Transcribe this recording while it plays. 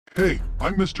Hey,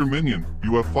 I'm Mr. Minion.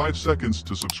 You have 5 seconds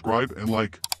to subscribe and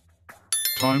like.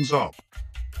 Time's up.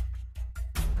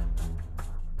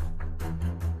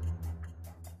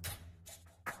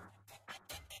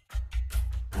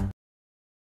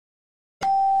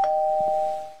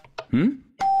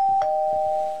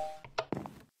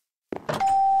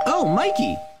 Oh,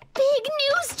 Mikey! Big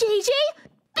news, JJ!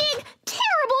 Big,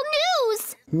 terrible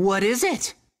news! What is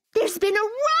it? There's been a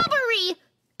robbery!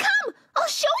 Come, I'll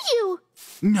show you!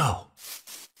 No.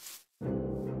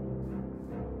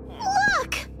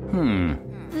 Look!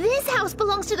 This house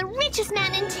belongs to the richest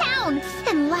man in town,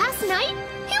 and last night,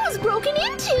 it was broken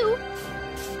into!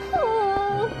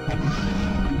 Oh.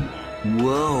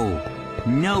 Whoa.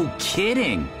 No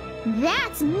kidding.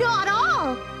 That's not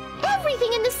all!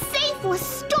 Everything in the safe was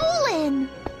stolen!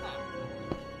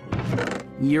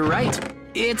 You're right.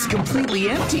 It's completely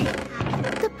empty.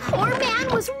 The poor man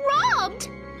was robbed!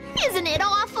 Isn't it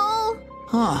awful?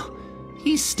 Oh,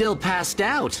 he's still passed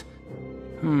out.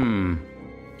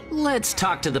 Let's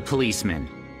talk to the policeman.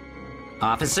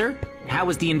 Officer, how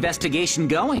is the investigation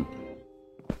going?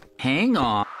 Hang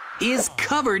on. Is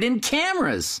covered in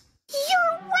cameras.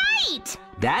 You're right!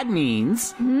 That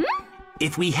means...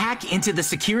 if we hack into the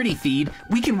security feed,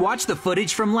 we can watch the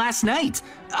footage from last night.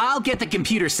 I'll get the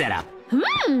computer set up.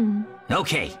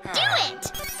 Okay. Do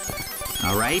it!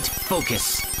 All right,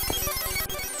 focus.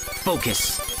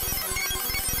 Focus.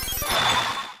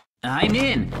 I'm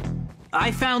in.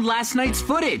 I found last night's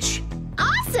footage.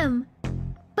 Awesome!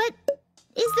 But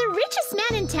is the richest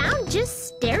man in town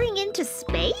just staring into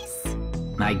space?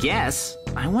 I guess.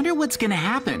 I wonder what's gonna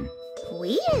happen.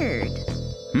 Weird.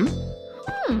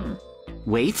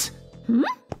 Wait.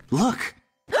 Look.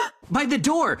 By the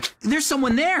door. There's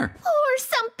someone there. Or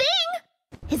something?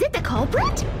 Is it the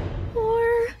culprit?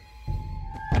 Or...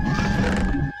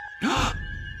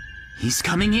 He's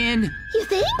coming in. You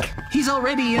think? He's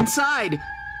already inside.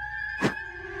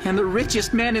 And the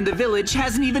richest man in the village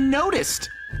hasn't even noticed.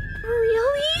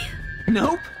 Really?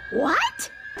 Nope.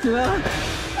 What?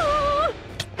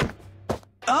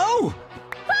 Oh!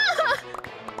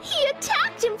 He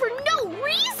attacked him for no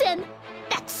reason!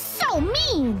 That's so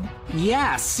mean!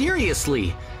 Yeah,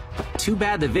 seriously. Too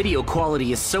bad the video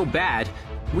quality is so bad,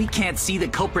 we can't see the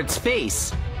culprit's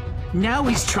face. Now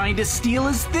he's trying to steal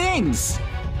his things.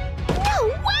 No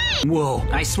way! Whoa,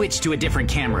 I switched to a different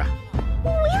camera.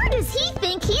 Where does he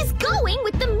think he's going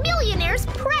with the millionaire's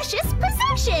precious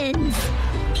possessions?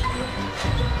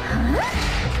 Huh?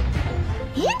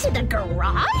 Into the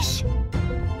garage?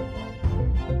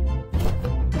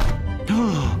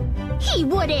 He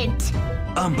wouldn't!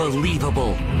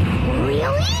 Unbelievable.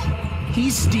 Really?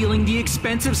 He's stealing the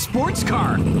expensive sports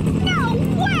car. No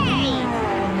way!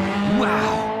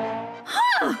 Wow.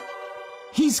 Huh!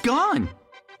 He's gone.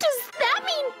 Does that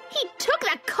mean he took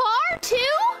the car too?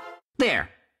 There.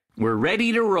 We're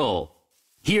ready to roll.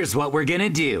 Here's what we're gonna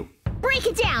do. Break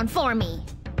it down for me.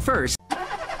 First,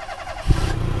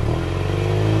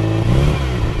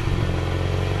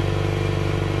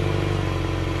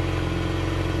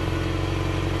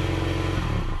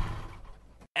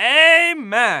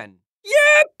 Amen!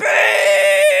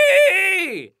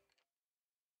 Yippee!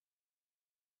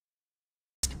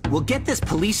 we'll get this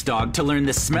police dog to learn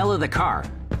the smell of the car.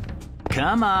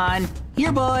 Come on.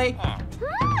 Here, boy.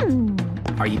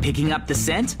 Are you picking up the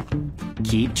scent?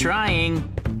 Keep trying.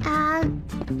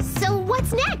 So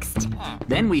what's next?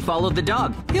 Then we follow the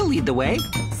dog. He'll lead the way.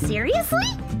 Seriously?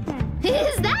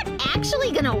 Is that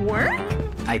actually gonna work?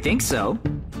 I think so.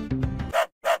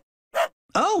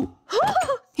 Oh!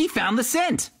 He found the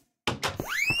scent.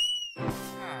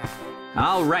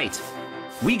 All right.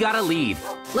 We got a lead.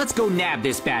 Let's go nab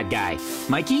this bad guy.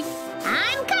 Mikey?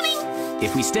 I'm coming!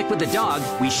 If we stick with the dog,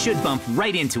 we should bump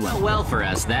right into him. Well for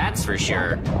us, that's for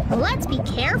sure. Let's be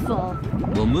careful.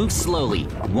 We'll move slowly,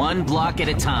 1 block at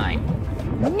a time.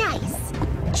 Nice.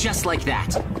 Just like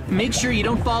that. Make sure you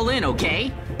don't fall in,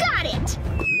 okay? Got it!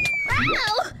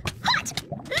 Ow! Hot!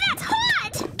 That's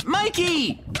hot!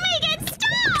 Mikey! Make it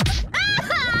stop!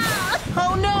 Ah!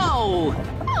 Oh no!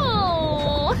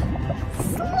 Oh!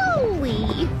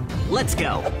 Slowly. Let's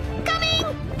go. Coming!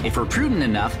 If we're prudent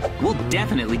enough, we'll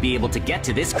definitely be able to get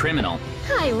to this criminal.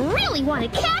 I really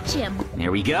want to catch him.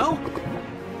 There we go.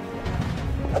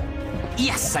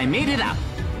 Yes, I made it up.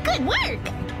 Good work!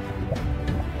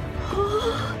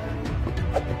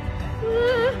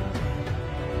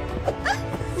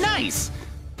 Nice!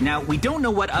 Now, we don't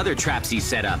know what other traps he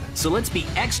set up, so let's be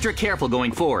extra careful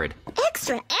going forward.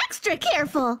 Extra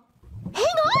careful.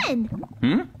 Hang on!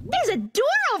 There's a door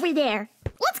over there.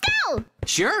 Let's go!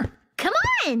 Sure. Come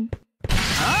on!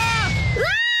 Ah!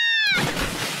 Ah!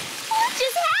 What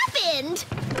just happened?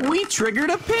 We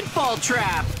triggered a pitfall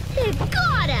trap! It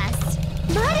got us!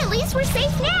 But at least we're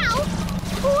safe now!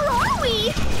 Or are we?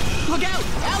 Look out!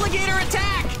 Alligator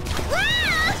attack!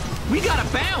 Ah! We gotta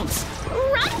bounce!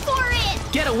 Run for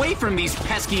it! Get away from these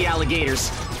pesky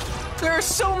alligators! There are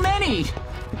so many!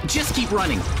 Just keep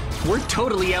running. We're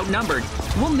totally outnumbered.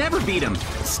 We'll never beat them.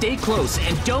 Stay close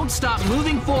and don't stop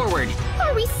moving forward.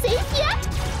 Are we safe yet?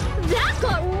 That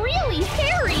got really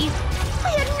hairy! I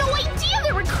had no idea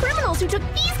there were criminals who took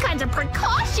these kinds of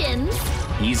precautions!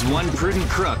 He's one prudent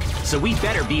crook, so we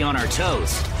better be on our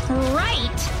toes. Right!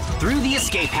 Through the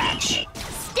escape hatch.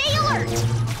 Stay alert!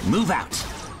 Move out.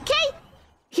 Okay,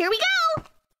 here we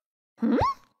go!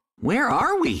 Where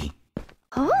are we?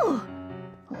 Oh,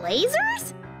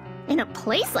 lasers? In a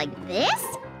place like this?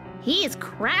 He is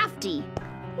crafty.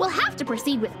 We'll have to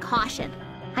proceed with caution.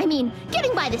 I mean,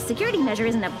 getting by this security measure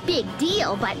isn't a big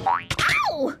deal, but…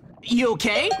 Ow! You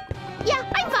okay? Yeah,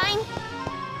 I'm fine.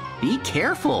 Be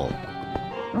careful.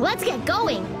 Let's get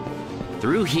going.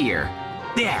 Through here.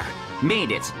 There.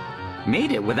 Made it.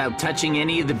 Made it without touching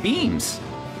any of the beams.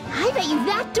 I bet you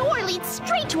that door leads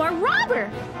straight to our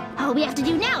robber. All we have to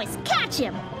do now is catch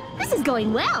him. This is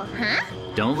going well, huh?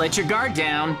 Don't let your guard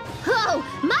down. Oh,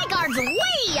 my guard's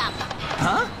way up.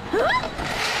 Huh?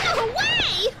 Huh? No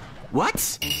way!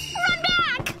 What? Run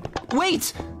back!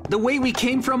 Wait! The way we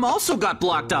came from also got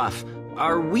blocked off.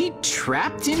 Are we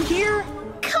trapped in here?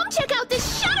 Come check out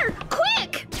this shutter,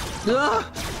 quick! Ugh!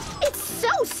 It's so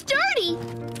sturdy!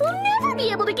 We'll never be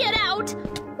able to get out!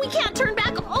 We can't turn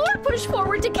back or push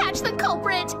forward to catch the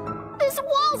culprit! This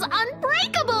wall's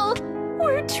unbreakable!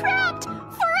 We're trapped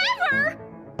forever!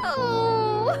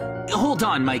 Oh... Hold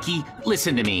on, Mikey.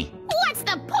 Listen to me. What's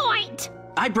the point?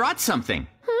 I brought something.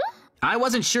 Huh? I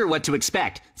wasn't sure what to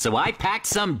expect, so I packed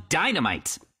some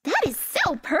dynamite. That is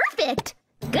so perfect!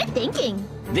 Good thinking.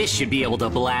 This should be able to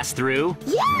blast through.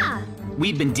 Yeah!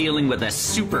 We've been dealing with a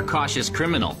super cautious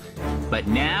criminal, but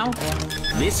now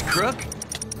this crook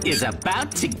is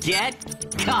about to get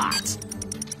caught.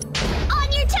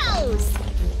 On your toes!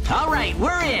 All right,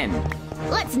 we're in.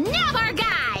 Let's nab our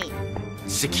guy!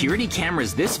 Security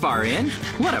cameras this far in?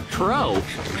 What a pro.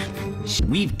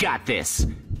 We've got this.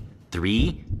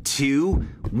 3, 2,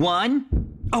 1,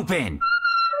 open.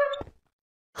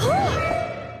 The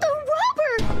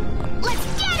robber! Let's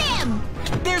get him!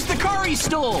 There's the car he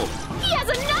stole. He has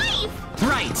a knife!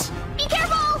 Right. Be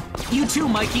careful! You too,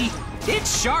 Mikey.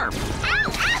 It's sharp.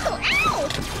 Ow, ow, ow!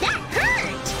 That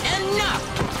hurt!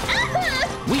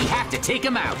 Enough. We have to take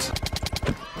him out.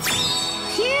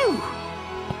 Phew!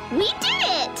 We did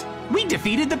it! We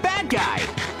defeated the bad guy.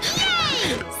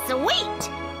 Yay! Sweet!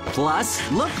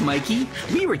 Plus, look, Mikey,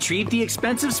 we retrieved the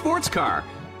expensive sports car.